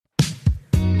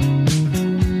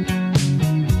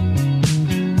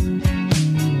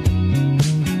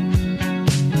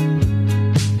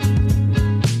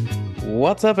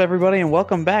What's up, everybody, and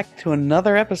welcome back to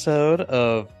another episode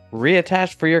of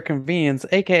Reattached for Your Convenience,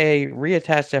 aka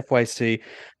Reattached FYC,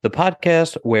 the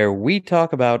podcast where we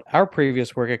talk about our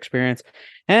previous work experience,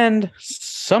 and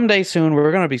someday soon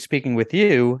we're going to be speaking with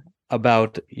you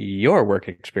about your work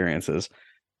experiences.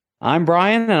 I'm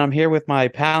Brian, and I'm here with my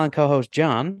pal and co-host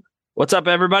John. What's up,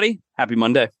 everybody? Happy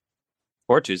Monday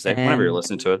or Tuesday, whenever you're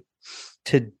listening to it.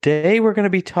 Today we're going to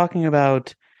be talking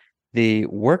about the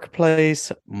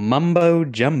workplace mumbo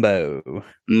jumbo.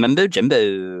 Mumbo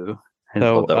jumbo.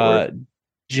 So,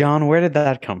 John, where did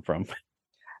that come from?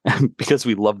 Because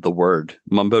we love the word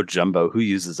mumbo jumbo. Who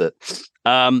uses it?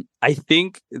 I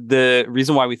think the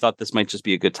reason why we thought this might just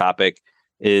be a good topic,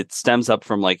 it stems up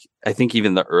from I think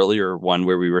even the earlier one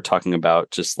where we were talking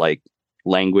about just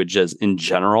language as in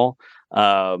general.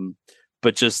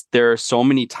 But just there are so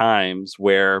many times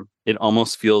where it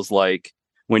almost feels like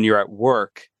when you're at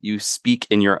work, you speak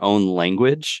in your own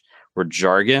language or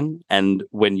jargon. And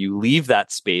when you leave that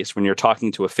space, when you're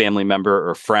talking to a family member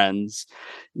or friends,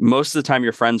 most of the time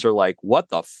your friends are like, what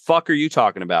the fuck are you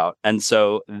talking about? And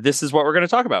so this is what we're going to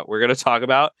talk about. We're going to talk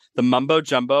about the mumbo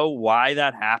jumbo, why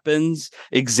that happens,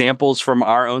 examples from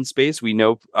our own space. We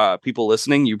know people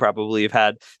listening, you probably have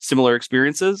had similar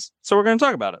experiences. So we're going to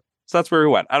talk about it. So that's where we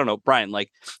went. I don't know, Brian,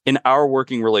 in our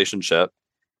working relationship,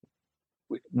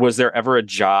 was there ever a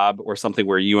job or something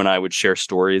where you and I would share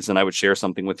stories and I would share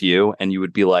something with you and you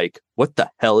would be like, what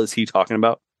the hell is he talking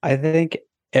about? I think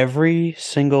every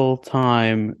single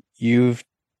time you've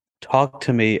talked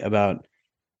to me about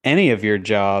any of your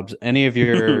jobs, any of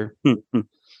your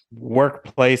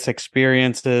workplace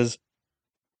experiences,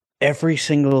 every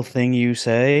single thing you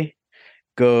say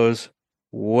goes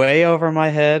way over my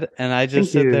head. And I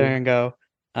just sit there and go,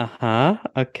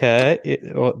 okay,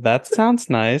 well, that sounds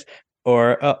nice.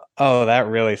 Or, oh, that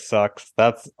really sucks.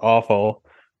 That's awful.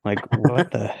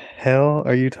 What the hell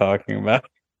are you talking about?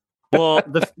 Well,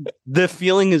 the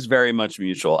feeling is very much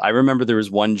mutual. I remember there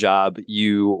was one job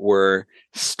you were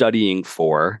studying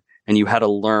for, and you had to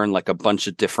learn a bunch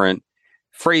of different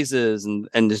phrases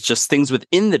and it's just things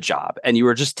within the job. And you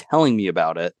were just telling me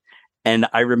about it. And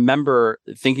I remember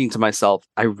thinking to myself,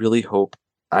 I really hope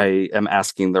I am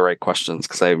asking the right questions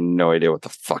because I have no idea what the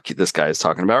fuck this guy is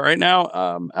talking about right now.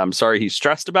 I'm sorry he's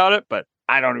stressed about it, but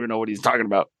I don't even know what he's talking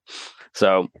about.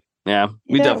 So yeah,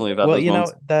 we definitely have had those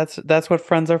moments. That's what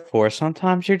friends are for.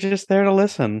 Sometimes you're just there to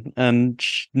listen and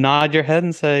nod your head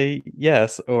and say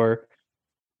yes or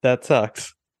that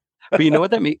sucks. But you know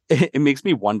what it makes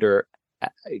me wonder,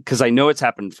 because I know it's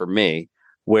happened for me,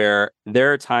 where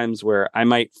there are times where I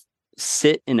might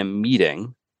sit in a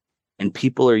meeting and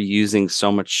people are using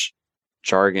so much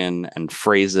jargon and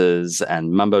phrases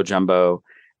and mumbo jumbo,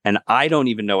 and I don't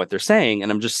even know what they're saying.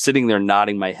 And I'm just sitting there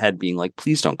nodding my head, being like,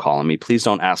 please don't call on me. Please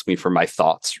don't ask me for my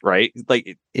thoughts. Right?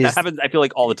 That happens, I feel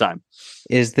like, all the time.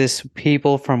 Is this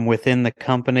people from within the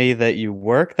company that you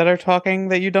work that are talking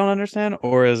that you don't understand?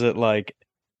 Or is it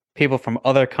people from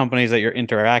other companies that you're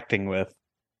interacting with?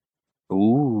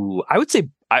 Ooh, I would say,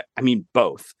 I mean,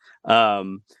 both.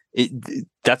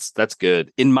 That's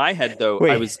good. In my head, though,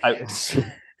 Wait.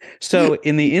 So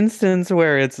in the instance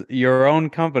where it's your own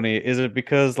company, is it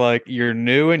because you're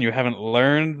new and you haven't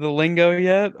learned the lingo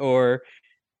yet, or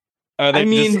are they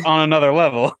just on another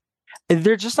level?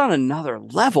 They're just on another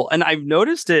level, and I've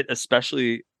noticed it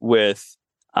especially with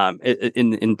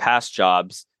in past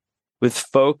jobs with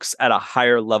folks at a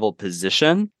higher level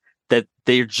position, that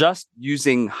they're just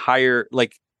using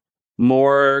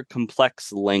more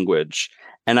complex language.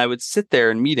 And I would sit there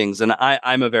in meetings, and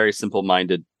I'm a very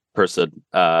simple-minded person,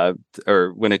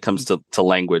 or when it comes to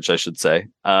language, I should say.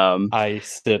 I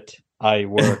sit, I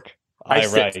work, I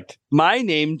write. My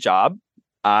name, job.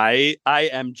 I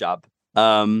am job.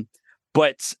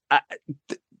 But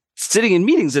sitting in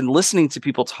meetings and listening to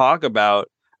people talk about,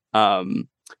 I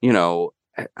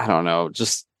don't know,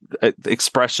 just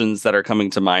expressions that are coming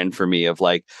to mind for me of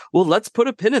well, let's put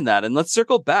a pin in that and let's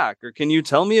circle back. Or can you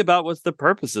tell me about what's the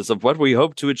purposes of what we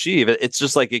hope to achieve? It's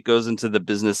just it goes into the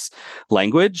business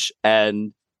language.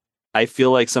 And I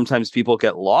feel like sometimes people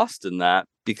get lost in that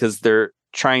because they're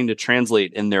trying to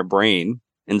translate in their brain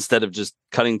instead of just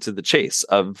cutting to the chase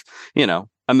of,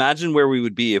 imagine where we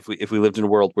would be if we lived in a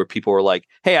world where people were like,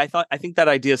 hey, I think that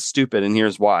idea is stupid and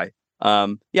here's why.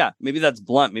 Yeah, maybe that's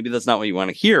blunt. Maybe that's not what you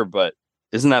want to hear, but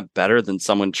isn't that better than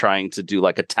someone trying to do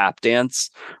a tap dance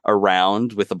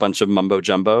around with a bunch of mumbo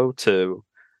jumbo to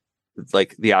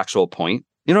the actual point?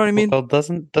 You know what I mean? Well,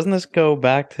 doesn't this go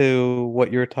back to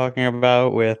what you were talking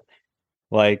about with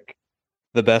the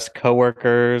best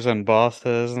coworkers and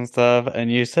bosses and stuff? And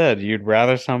you said you'd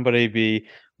rather somebody be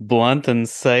blunt and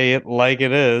say it like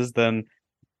it is than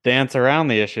dance around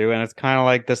the issue, and it's kind of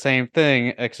like the same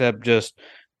thing, except just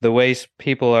the way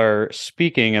people are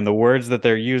speaking and the words that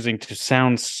they're using to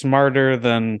sound smarter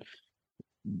than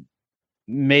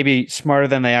maybe smarter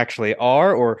than they actually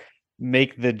are, or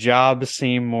make the job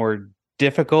seem more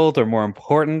difficult or more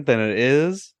important than it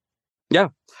is. Yeah.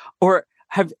 Or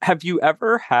have you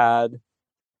ever had,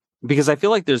 because I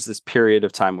feel like there's this period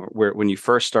of time where when you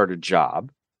first start a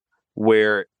job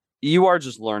where you are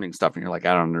just learning stuff and you're like,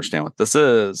 I don't understand what this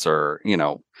is, or,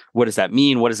 what does that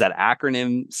mean? What does that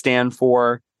acronym stand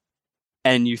for?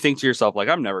 And you think to yourself, like,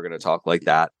 I'm never going to talk like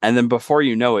that. And then before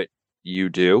you know it, you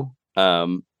do.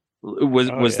 Oh Was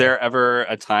yeah. there ever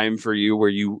a time for you where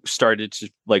you started to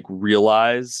like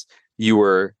realize you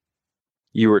were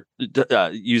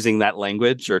using that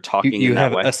language or You talking in you that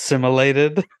have way?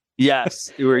 assimilated.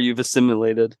 Yes, where you've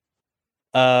assimilated.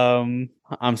 I'm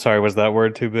sorry, was that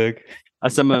word too big?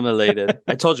 Assimilated.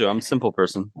 I told you I'm a simple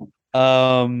person.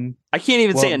 Um, I can't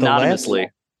even say well, anonymously.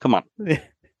 Come on.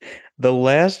 the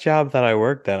last job that I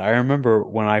worked at, I remember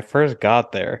when I first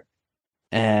got there,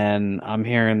 and I'm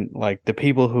hearing like the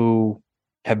people who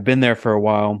have been there for a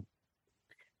while,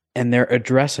 and they're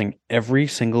addressing every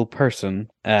single person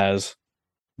as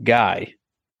guy.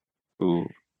 Ooh.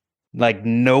 Like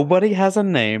nobody has a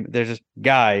name. They're just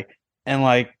guy, and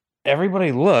like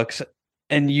everybody looks,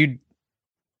 and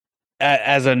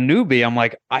as a newbie, I'm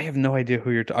like, I have no idea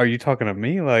who are you talking to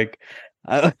me? Like,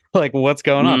 like what's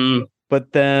going on? Mm,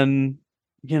 But then,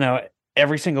 you know,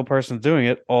 every single person's doing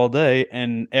it all day,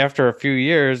 and after a few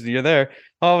years, you're there.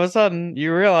 All of a sudden,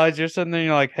 you realize you're sitting there, and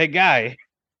you're like, "Hey, guy,"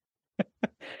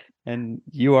 and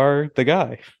you are the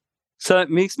guy. so it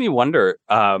makes me wonder,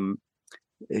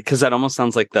 because that almost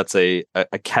sounds like that's a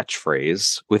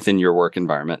catchphrase within your work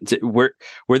environment. Were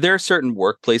there certain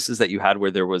workplaces that you had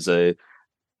where there was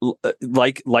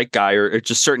like guy or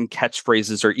just certain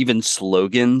catchphrases or even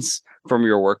slogans from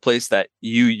your workplace that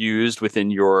you used within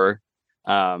your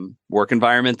work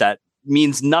environment that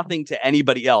means nothing to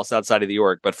anybody else outside of the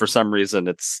org, but for some reason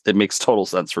it makes total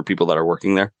sense for people that are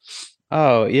working there?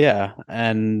 Oh yeah,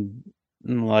 and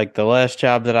like the last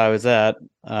job that I was at,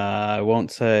 I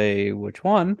won't say which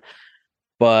one,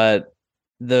 but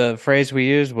the phrase we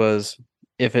used was,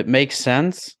 "If it makes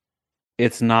sense,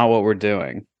 it's not what we're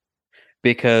doing."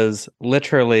 Because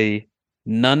literally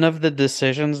none of the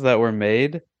decisions that were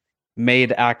made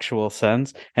actual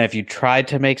sense. And if you tried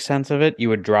to make sense of it, you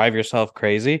would drive yourself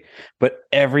crazy. But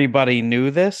everybody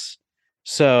knew this.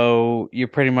 So you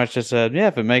pretty much just said, yeah,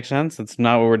 if it makes sense, it's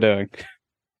not what we're doing.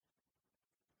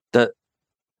 That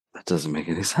that doesn't make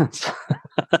any sense.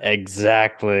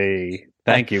 Exactly.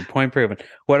 Thank you. Point proven.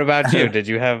 What about you? Did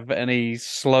you have any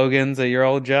slogans at your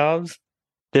old jobs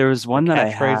there was or one that I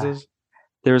had. catchphrases?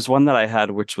 There was one that I had,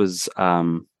 which was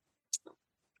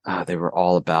they were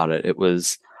all about it. It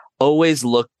was always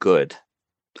look good.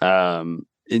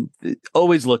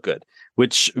 Always look good,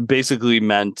 which basically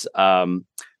meant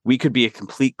we could be a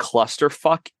complete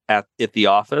clusterfuck at the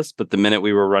office, but the minute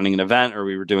we were running an event or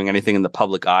we were doing anything in the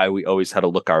public eye, we always had to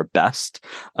look our best.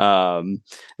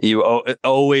 You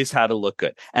always had to look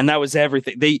good, and that was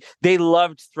everything. They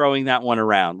loved throwing that one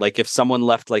around. Like if someone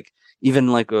left like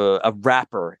even like a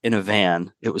wrapper in a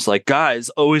van, it was like, guys,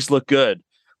 always look good.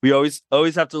 We always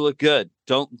have to look good.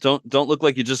 Don't look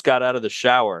like you just got out of the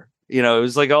shower. It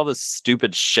was like all this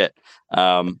stupid shit.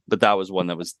 But that was one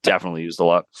that was definitely used a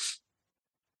lot.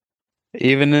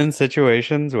 Even in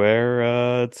situations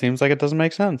where it seems like it doesn't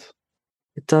make sense.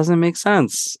 It doesn't make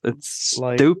sense. It's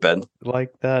Like stupid.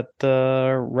 like that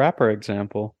rapper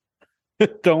example.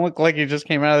 Don't look like you just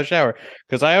came out of the shower.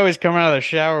 Because I always come out of the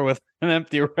shower with an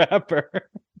empty wrapper.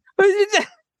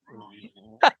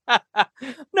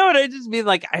 No, I just mean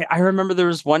like I remember there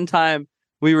was one time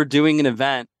we were doing an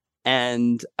event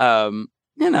and I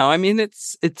mean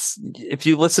it's if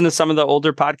you listen to some of the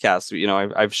older podcasts,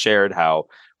 I've shared how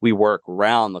we work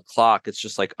round the clock. It's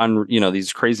just like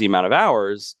these crazy amount of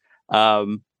hours.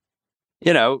 Um,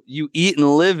 you eat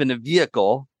and live in a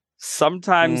vehicle.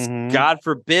 Sometimes, Mm-hmm. God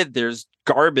forbid, there's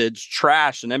garbage,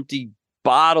 trash, an empty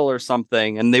bottle or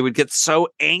something, and they would get so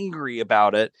angry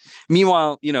about it.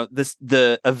 Meanwhile,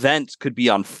 the event could be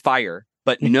on fire,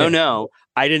 but no, Yeah. no,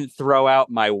 I didn't throw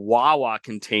out my Wawa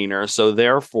container, so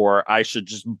therefore I should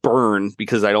just burn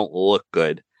because I don't look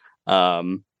good.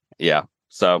 Yeah,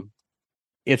 so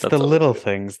It's the that's all. little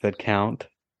things that count.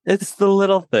 It's the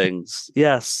little things.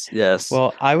 Yes, yes.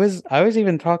 Well, I was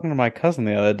even talking to my cousin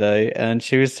the other day, and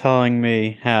she was telling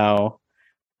me how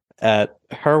at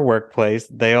her workplace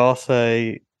they all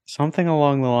say something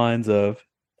along the lines of,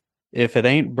 "If it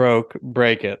ain't broke,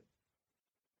 break it."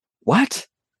 What?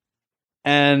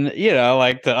 And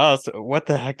like to us, what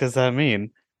the heck does that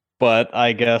mean? but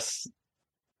I guess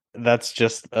that's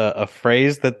just a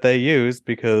phrase that they use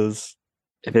because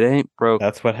If it ain't broke,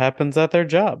 that's what happens at their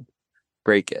job.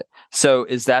 break it. So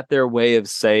is that their way of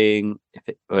saying,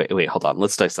 wait, hold on.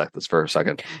 Let's dissect this for a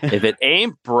second. If it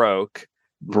ain't broke,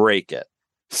 break it.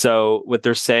 So what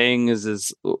they're saying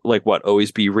is like what,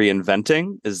 always be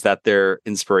reinventing? Is that their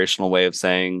inspirational way of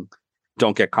saying,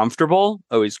 don't get comfortable,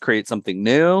 always create something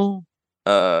new?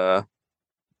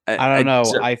 I don't know.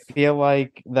 I feel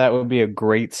like that would be a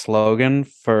great slogan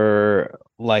for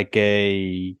like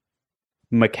a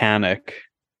mechanic.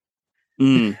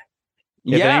 Mm, If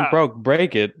it ain't yeah. broke,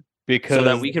 break it, So because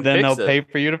that we can then fix they'll it.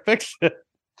 pay for you to fix it.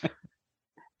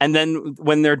 And then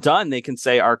when they're done, they can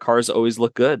say our cars always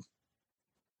look good.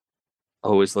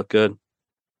 Always look good.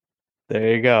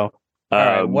 There you go. All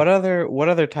right. What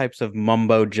other types of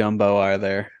mumbo jumbo are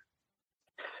there?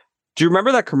 Do you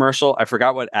remember that commercial? I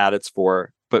forgot what ad it's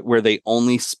for, but where they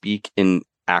only speak in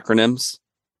acronyms.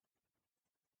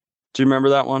 Do you remember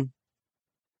that one?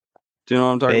 Do you know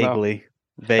what I'm talking about? Vaguely.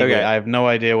 Okay. I have no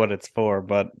idea what it's for,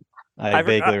 but I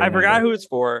vaguely I forgot remember. who it's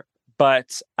for,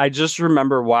 but I just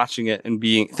remember watching it and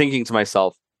thinking to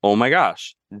myself, "Oh my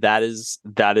gosh, that is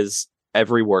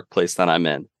every workplace that I'm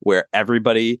in, where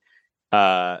everybody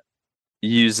uh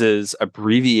uses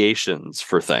abbreviations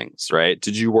for things, right?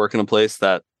 Did you work in a place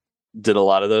that did a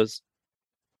lot of those?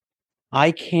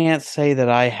 I can't say that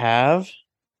I have,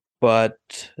 but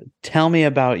tell me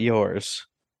about yours.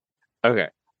 Okay.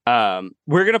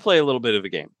 We're gonna play a little bit of a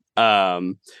game. All right,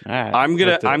 let's do I'm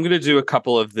it. gonna do a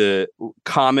couple of the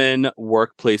common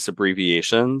workplace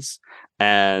abbreviations,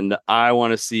 and I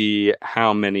want to see If I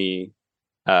how can many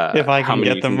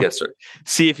get you can them. guess.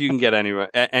 See if you can get any of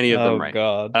them Oh right.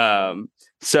 God.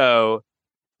 So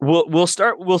we'll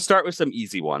start with some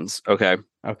easy ones. Okay.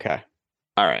 Okay.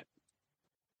 All right.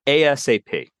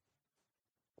 ASAP.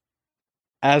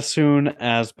 As soon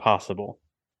as possible.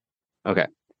 Okay.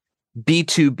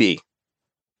 B2B.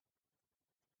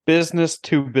 Business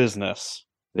to business.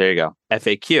 There you go.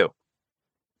 FAQ.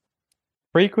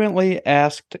 Frequently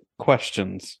asked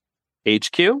questions.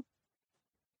 HQ.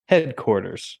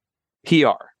 Headquarters.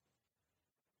 PR.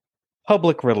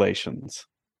 Public relations.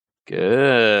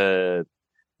 Good.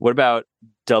 What about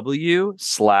W/O?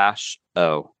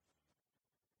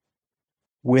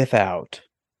 Without.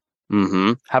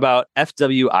 Mm-hmm. How about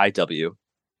FWIW?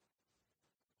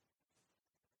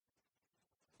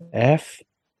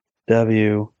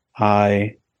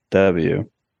 FWIW.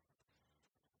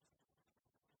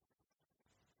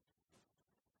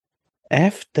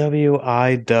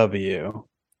 FWIW.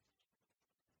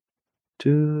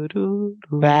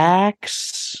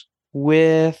 Facts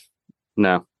with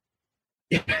No,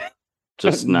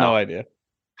 just no no. idea.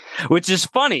 Which is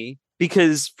funny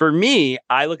because for me,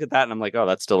 I look at that and I'm like, oh,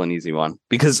 that's still an easy one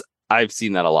because I've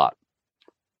seen that a lot.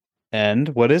 And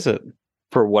what is it?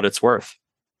 For what it's worth.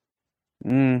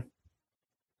 Mm,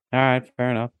 all right, fair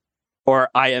enough. Or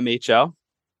IMHO,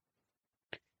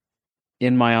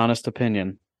 In my honest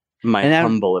opinion. my And now,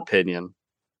 humble opinion.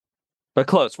 But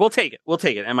close. We'll take it. We'll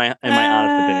take it. In my honest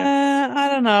opinion. I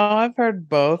don't know. I've heard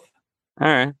both. All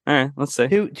right. All right. Let's see.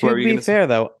 To What to were you be gonna say? fair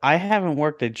though, I haven't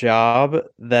worked a job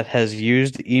that has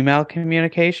used email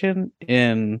communication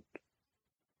in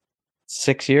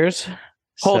 6 years.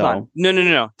 Hold on. So,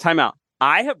 No. Time out.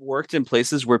 I have worked in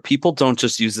places where people don't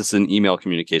just use this in email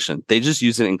communication. They just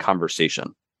use it in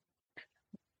conversation.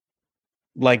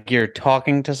 like you're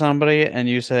talking to somebody and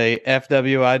you say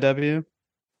FWIW.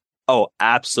 Oh,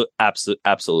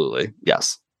 absolutely.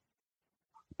 Yes.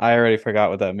 I already forgot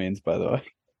what that means, by the way.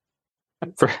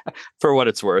 For for what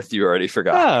it's worth, you already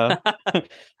forgot. Oh,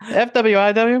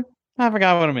 FWIW? I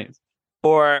forgot what it means.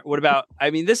 Or what about,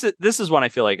 I mean, this is one I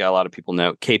feel like a lot of people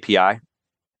know. KPI,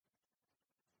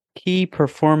 Key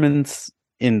performance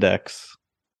index.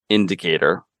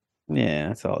 indicator.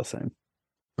 Yeah, it's all the same.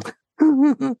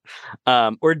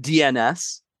 Or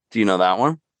DNS. Do you know that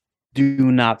one?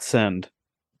 Do not send.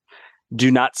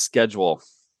 Do not schedule.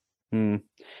 Hmm.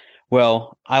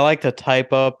 Well, I like to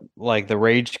type up like the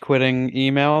rage quitting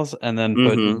emails and then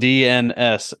put Mm-hmm.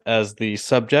 DNS as the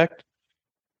subject.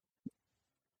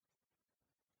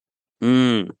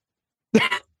 Mm.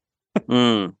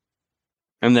 Mm.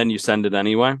 And then you send it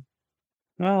anyway.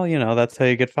 Well, that's how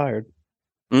you get fired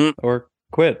Mm. or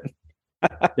quit.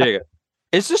 There you go.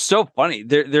 It's just so funny.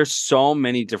 There's so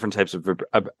many different types of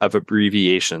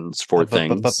abbreviations for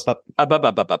things.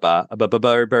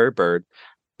 Bird.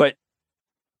 But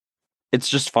it's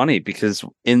just funny because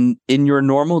in your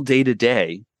normal day to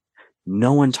day,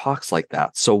 no one talks like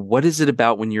that. So what is it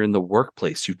about when you're in the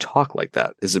workplace you talk like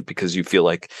that? Is it because you feel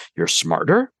like you're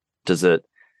smarter? Does it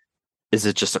Is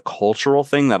it just a cultural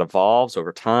thing that evolves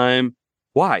over time?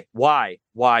 Why,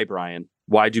 Brian?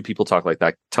 Why do people talk like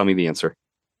that? Tell me the answer.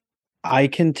 I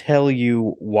can tell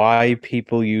you why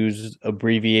people use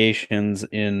abbreviations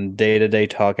in day-to-day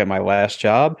talk at my last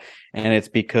job, and it's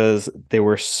because there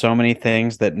were so many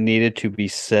things that needed to be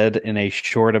said in a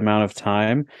short amount of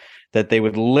time that they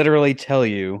would literally tell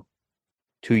you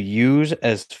to use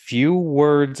as few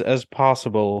words as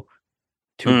possible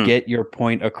to Mm, get your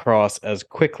point across as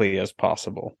quickly as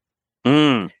possible.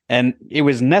 mm, And it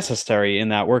was necessary in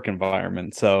that work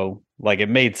environment, so like it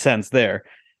made sense there.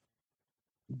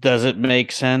 Does it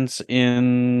make sense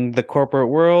in the corporate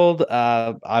world?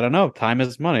 I don't know. Time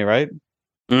is money, right?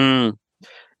 mm.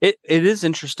 It is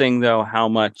interesting though how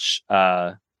much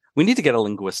we need to get a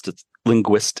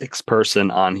linguistics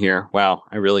person on here. Wow,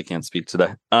 I really can't speak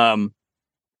today.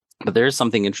 But there is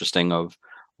something interesting of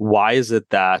why is it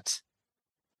that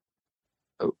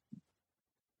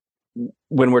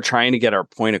when we're trying to get our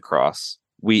point across,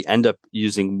 we end up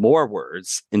using more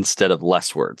words instead of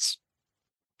less words.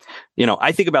 You know,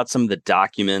 I think about some of the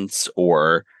documents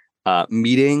or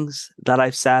meetings that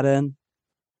I've sat in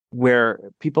where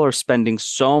people are spending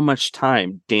so much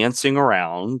time dancing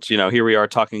around. You know, here we are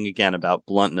talking again about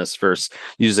bluntness versus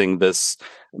using this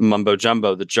mumbo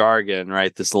jumbo, the jargon,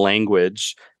 right? This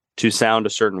language to sound a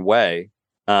certain way.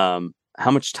 How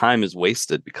much time is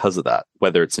wasted because of that,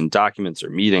 whether it's in documents or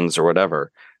meetings or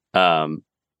whatever.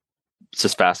 It's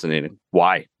just fascinating.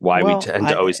 Why we Well, tend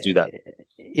to always do that.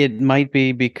 it might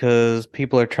be because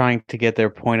people are trying to get their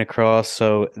point across,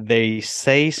 so they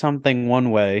say something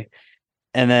one way,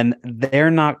 and then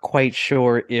they're not quite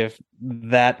sure if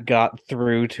that got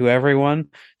through to everyone.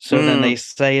 So then they Mm,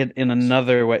 say it in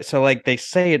another way. So like they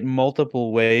say it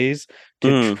multiple ways to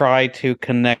mm, try to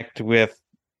connect with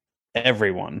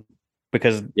everyone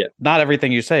because yeah. not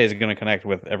everything you say is going to connect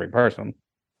with every person.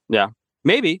 Yeah,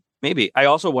 maybe. I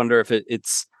also wonder if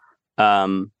it's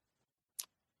um,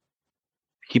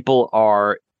 people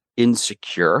are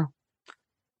insecure.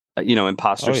 You know,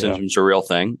 imposter Oh yeah. syndrome is a real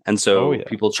thing, and Oh so yeah.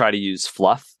 people try to use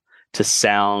fluff to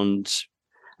sound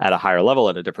at a higher level,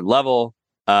 at a different level.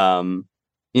 Um,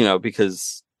 you know,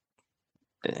 because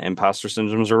imposter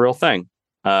syndrome is a real thing.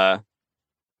 Uh,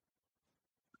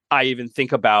 I even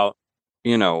think about,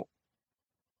 you know,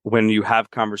 when you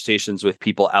have conversations with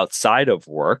people outside of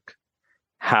work,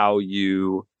 how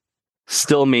you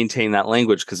still maintain that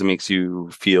language because it makes you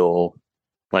feel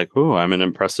like, oh, I'm an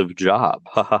impressive job.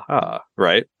 Ha ha ha.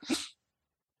 Right?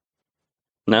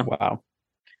 No? Wow.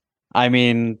 I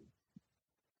mean,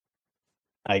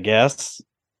 I guess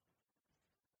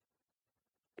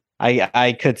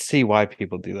I could see why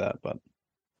people do that, but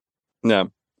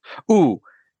No. Ooh,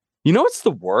 you know what's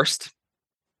the worst?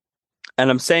 And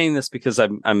I'm saying this because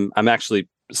I'm actually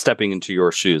stepping into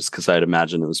your shoes because I'd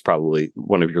imagine it was probably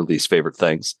one of your least favorite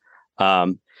things.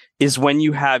 Um, is when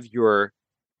you have your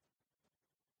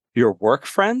work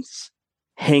friends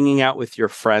hanging out with your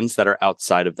friends that are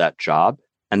outside of that job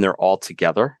and they're all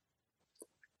together.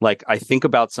 Like I think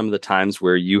about some of the times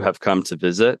where you have come to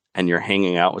visit and you're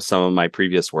hanging out with some of my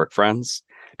previous work friends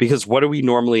because what do we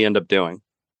normally end up doing?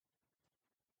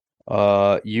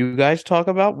 you guys talk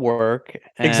about work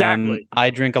and Exactly. I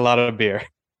drink a lot of beer.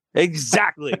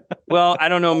 Exactly. Well, I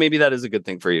don't know, maybe that is a good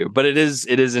thing for you, but it is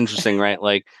interesting, right?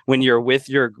 Like when you're with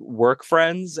your work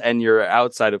friends and you're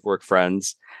outside of work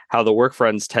friends, how the work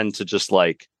friends tend to just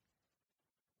like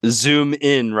zoom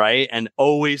in, right? And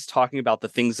always talking about the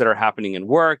things that are happening in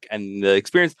work and the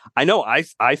experience. I know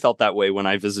I felt that way when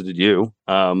I visited you.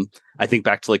 I think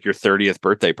back to like your 30th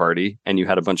birthday party and you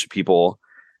had a bunch of people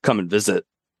come and visit.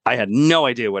 I had no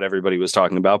idea what everybody was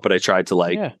talking about, but I tried to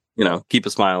like, Yeah. you know, keep a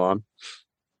smile on.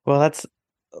 Well, that's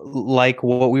like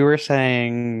what we were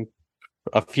saying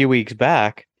a few weeks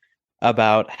back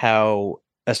about how,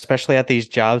 especially at these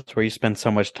jobs where you spend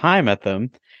so much time at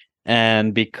them,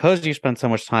 and because you spend so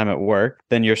much time at work,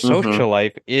 then your Mm-hmm. social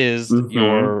life is Mm-hmm.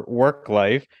 your work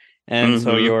life. And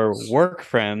so Mm-hmm. your work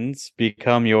friends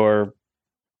become your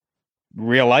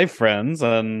real life friends,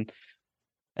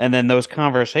 and then those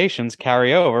conversations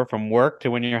carry over from work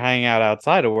to when you're hanging out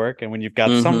outside of work. And when you've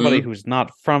got somebody Mm-hmm. who's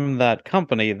not from that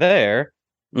company there,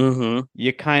 Mm-hmm.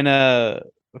 you kind of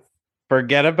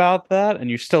forget about that and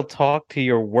you still talk to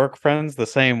your work friends the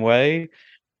same way.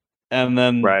 And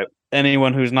then Right.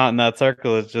 anyone who's not in that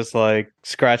circle is just like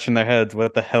scratching their heads,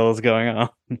 what the hell is going on?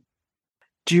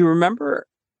 Do you remember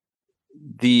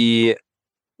the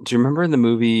do you remember in the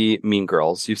movie Mean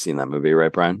Girls? You've seen that movie,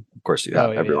 right, Brian? Of course you Oh have.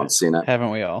 yeah, yeah. Everyone's seen it.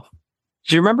 Haven't we all?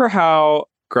 Do you remember how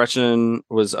Gretchen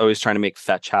was always trying to make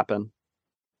fetch happen?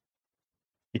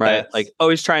 Right? Like Yes.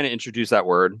 always trying to introduce that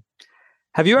word.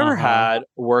 Have you ever Uh-huh. had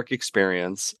work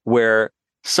experience where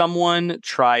someone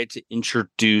tried to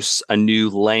introduce a new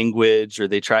language, or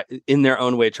they try in their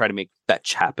own way try to make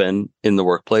fetch happen in the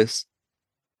workplace?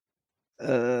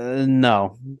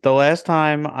 No. The last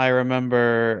time I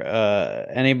remember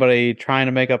anybody trying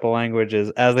to make up a language is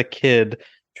as a kid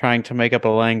trying to make up a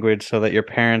language so that your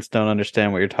parents don't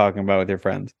understand what you're talking about with your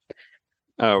friends.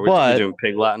 Oh, we're But doing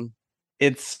Pig Latin.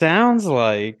 it sounds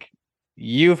like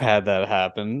you've had that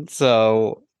happen.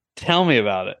 So tell me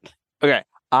about it. Okay,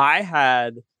 I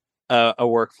had a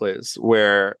workplace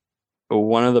where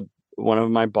one of the one of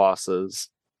my bosses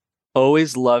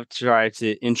always loved to try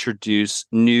to introduce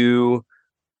new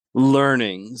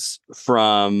learnings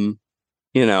from,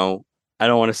 you know, I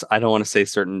don't want to say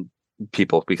certain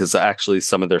people, because actually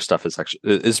some of their stuff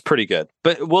is pretty good.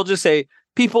 But we'll just say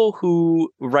people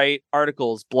who write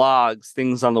articles, blogs,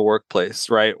 things on the workplace,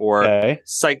 right? Or Okay.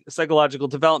 psychological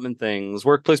development things,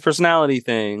 workplace personality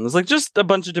things, like just a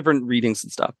bunch of different readings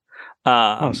and stuff.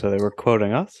 Oh, so they were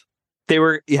quoting us? They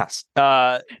were, yes.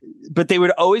 But they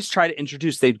would always try to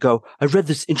introduce, they'd go, I read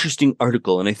this interesting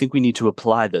article and I think we need to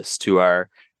apply this to our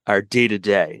day to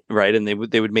day, right? And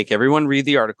they would make everyone read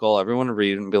the article, everyone would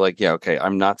read it and be like, yeah, okay,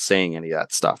 I'm not saying any of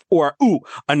that stuff. Or,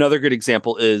 another good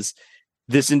example is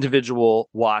this individual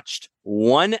watched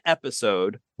one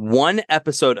episode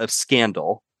of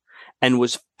Scandal and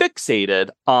was fixated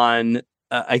on,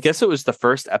 I guess it was the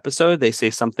first episode. They say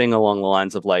something along the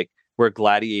lines of like, we're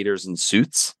gladiators in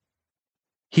suits.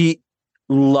 He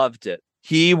loved it.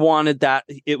 He wanted that.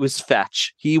 It was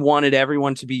fetch. He wanted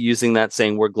everyone to be using that,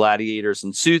 saying we're gladiators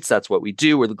in suits. That's what we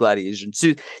do. We're the gladiators in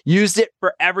suits. Used it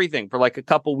for everything for like a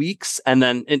couple weeks. And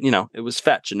then, it was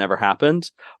fetch. It never happened.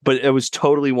 But it was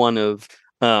totally one of,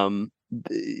 him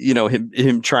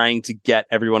trying to get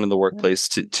everyone in the workplace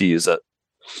to use it.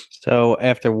 So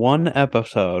after one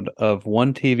episode of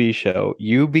one TV show,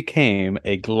 you became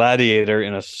a gladiator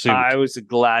in a suit. I was a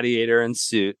gladiator in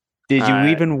suit. Did you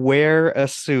even wear a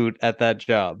suit at that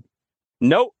job?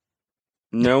 Nope.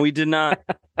 No, we did not.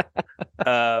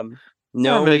 No,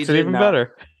 that makes it even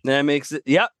better. That makes it.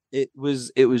 Yep. It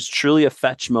was truly a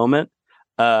fetch moment.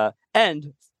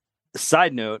 And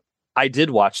side note, I did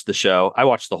watch the show. I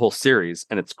watched the whole series,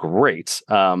 and it's great.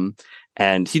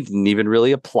 And he didn't even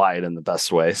really apply it in the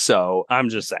best way. So I'm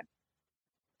just saying,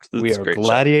 we are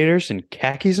gladiators in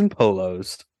khakis and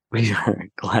polos. We are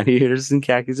gladiators in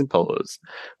khakis and polos.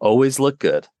 Always look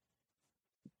good.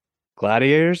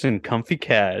 Gladiators in comfy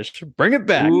cash. Bring it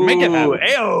back. Make it happen.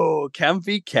 Ayo,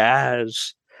 comfy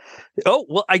cash. Oh,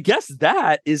 well, I guess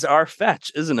that is our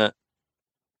fetch, isn't it?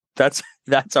 That's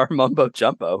our mumbo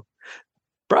jumbo.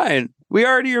 Brian, we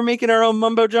already are making our own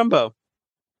mumbo jumbo.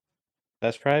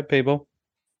 That's right, people.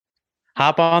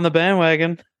 Hop on the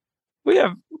bandwagon. We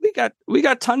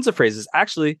got tons of phrases.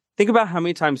 Actually, think about how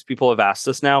many times people have asked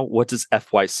us now, what does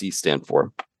FYC stand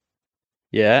for?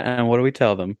 Yeah, and what do we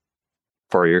tell them?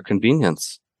 For your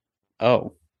convenience.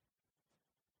 Oh.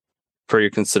 For your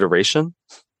consideration?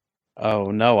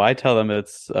 Oh, no, I tell them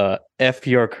it's F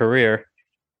your career.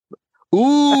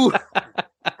 Ooh!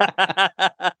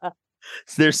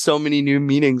 There's so many new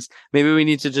meanings. Maybe we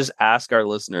need to just ask our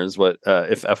listeners what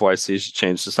if FYC should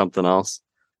change to something else.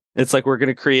 It's like we're going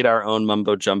to create our own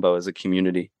mumbo jumbo as a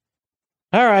community.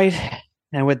 All right.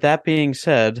 And with that being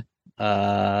said,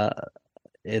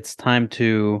 it's time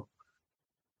to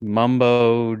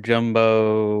mumbo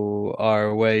jumbo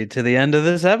our way to the end of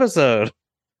this episode.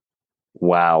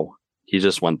 Wow. He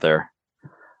just went there.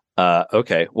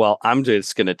 Okay. Well, I'm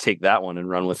just going to take that one and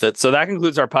run with it. So that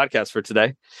concludes our podcast for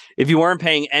today. If you weren't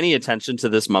paying any attention to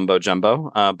this mumbo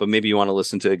jumbo, but maybe you want to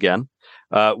listen to it again,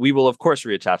 we will, of course,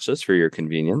 reattach this for your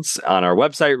convenience on our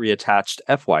website,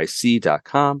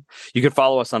 reattachedfyc.com. You can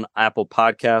follow us on Apple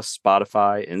Podcasts,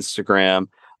 Spotify, Instagram,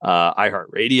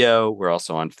 iHeartRadio. We're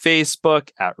also on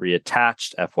Facebook at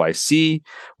reattachedfyc,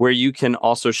 where you can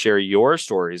also share your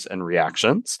stories and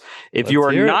reactions. If you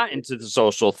are not into the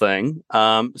social thing,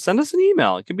 send us an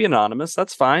email. It can be anonymous.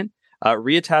 That's fine.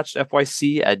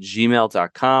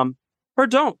 reattachedfyc@gmail.com, or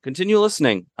don't. Continue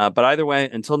listening. But either way,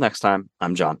 until next time,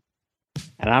 I'm John.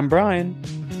 And I'm Brian.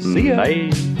 See ya.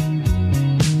 Bye.